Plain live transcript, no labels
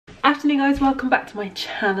Afternoon guys, welcome back to my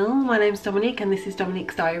channel. My name's Dominique and this is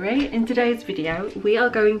Dominique's Diary. In today's video we are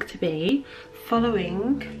going to be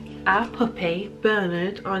following our puppy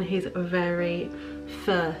Bernard on his very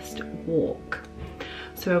first walk.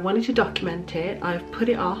 So I wanted to document it. I've put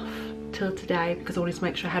it off till today because I wanted to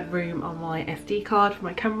make sure I had room on my SD card for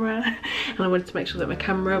my camera and I wanted to make sure that my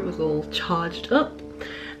camera was all charged up.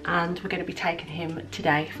 And we're going to be taking him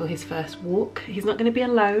today for his first walk. He's not going to be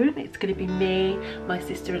alone. It's going to be me, my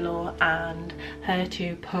sister-in-law and her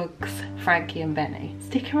two pugs, Frankie and Benny.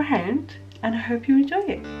 Stick around and I hope you enjoy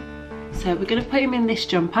it. So we're going to put him in this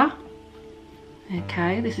jumper.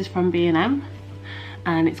 Okay, this is from B&M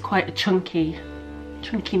and it's quite a chunky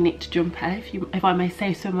knit jumper, if I may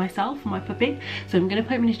say so myself, for my puppy. So I'm going to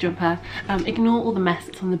put him in his jumper. Ignore all the mess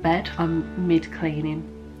that's on the bed. I'm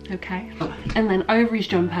mid-cleaning. Okay, and then over his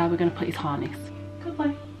jumper we're going to put his harness. Good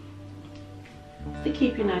boy. To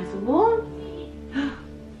keep you nice and warm.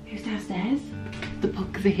 Who's downstairs? The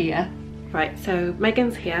pugs are here. Right, so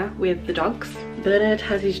Megan's here with the dogs. Bernard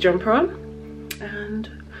has his jumper on and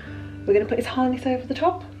we're going to put his harness over the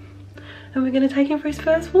top and we're going to take him for his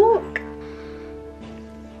first walk.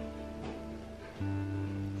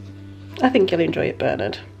 I think you'll enjoy it,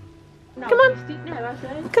 Bernard. No, come on. No, I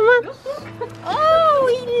said. Come on. Oh,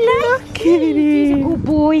 he likes it. He's a good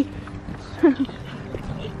boy.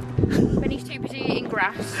 Benny's too busy eating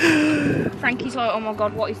grass. Frankie's like, oh my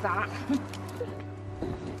god, what is that?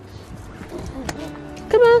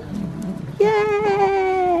 Come on.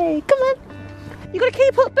 Yay. Come on. You got to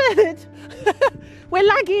keep up, Bernard. We're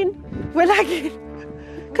lagging. We're lagging.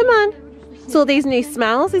 Come on. It's all these new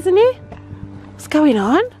smells, isn't it? What's going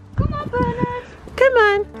on? Come on, Bernard. Come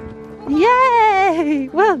on. Yay!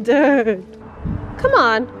 Well done. Come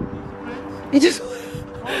on. He doesn't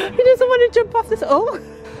want to jump off this. Oh.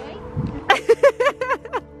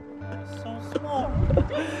 So small.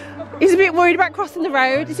 He's a bit worried about crossing the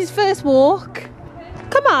road. It's his first walk.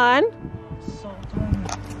 Come on. So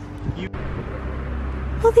tiny.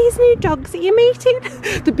 All these new dogs that you're meeting.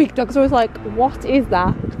 The big dogs are always like, what is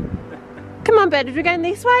that? Come on, Bernard, we're going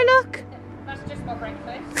this way, look. That's just my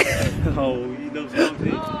breakfast. Oh, he loves dogs.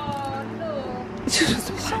 Oh, no.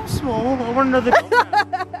 It's so small. I want another dog. I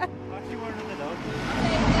actually want another dog.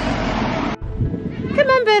 Come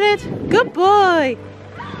on, Bernard. Good boy.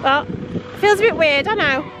 Well, feels a bit weird, I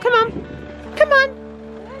know. Come on. Come on.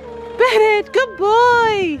 Bernard, good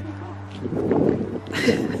boy.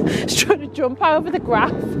 He's trying to jump over the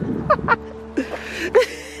grass.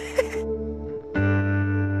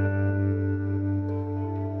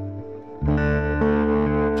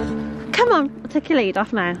 Come on, I'll take your lead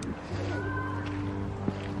off now.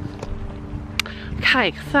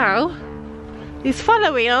 Okay, so he's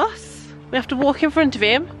following us. We have to walk in front of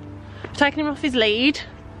him. We've taken him off his lead.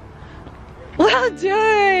 Well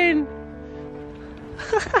done!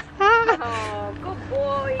 Oh, good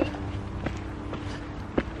boy.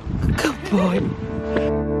 Good boy.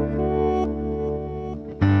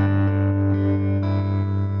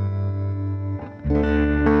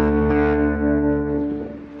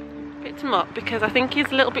 Picked him up because I think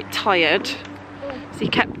he's a little bit tired. So he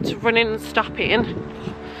kept running and stopping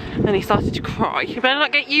and he started to cry. You better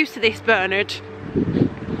not get used to this, Bernard.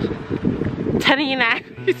 I'm telling you now,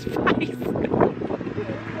 his face.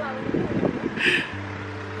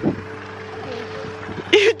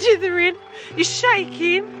 You're dithering, you're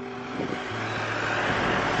shaking.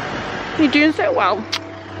 You're doing so well.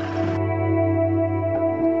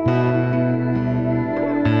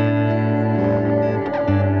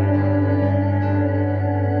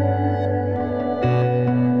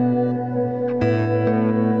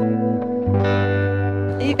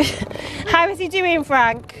 How is he doing,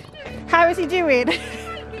 Frank? How is he doing?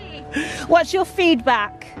 What's your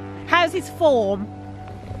feedback? How's his form?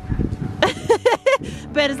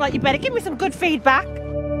 Bernard's like, you better give me some good feedback.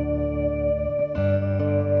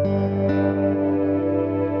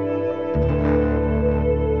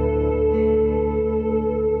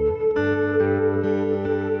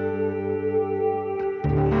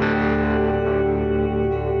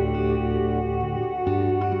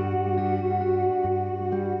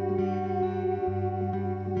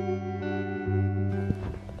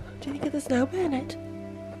 What do you think of the snow, Bernard?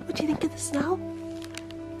 What do you think of the snow?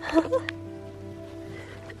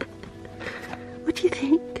 What do you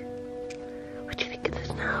think? What do you think of the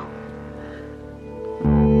snow?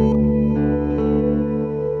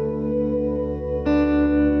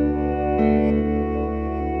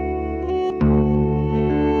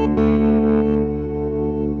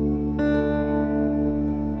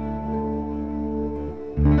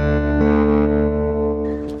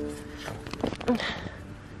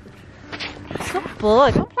 Good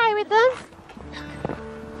boy, don't play play with them?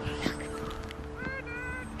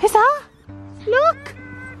 Is that? Look!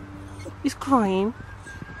 He's crying.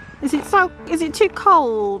 Is it too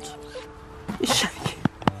cold? He's shaking.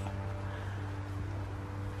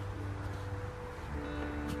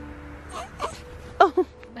 Oh.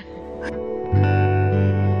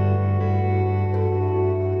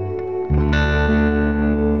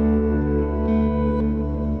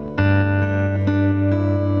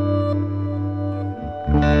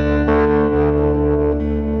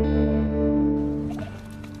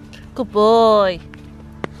 Good boy.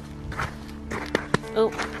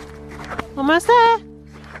 Oh, almost there.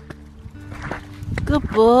 Good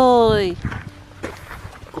boy.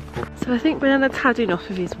 So I think Bernard's had enough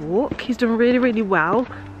of his walk. He's done really, really well.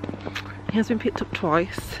 He has been picked up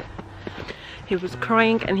twice. He was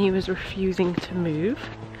crying and he was refusing to move.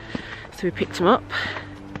 So we picked him up.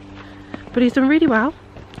 But he's done really well.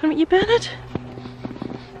 Haven't you, Bernard?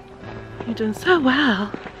 You've done so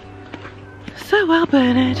well. So well,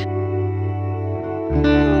 Bernard.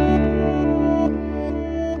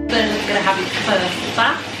 Bernard's going to have his first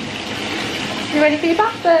bath. You ready for your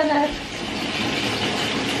bath, Bernard?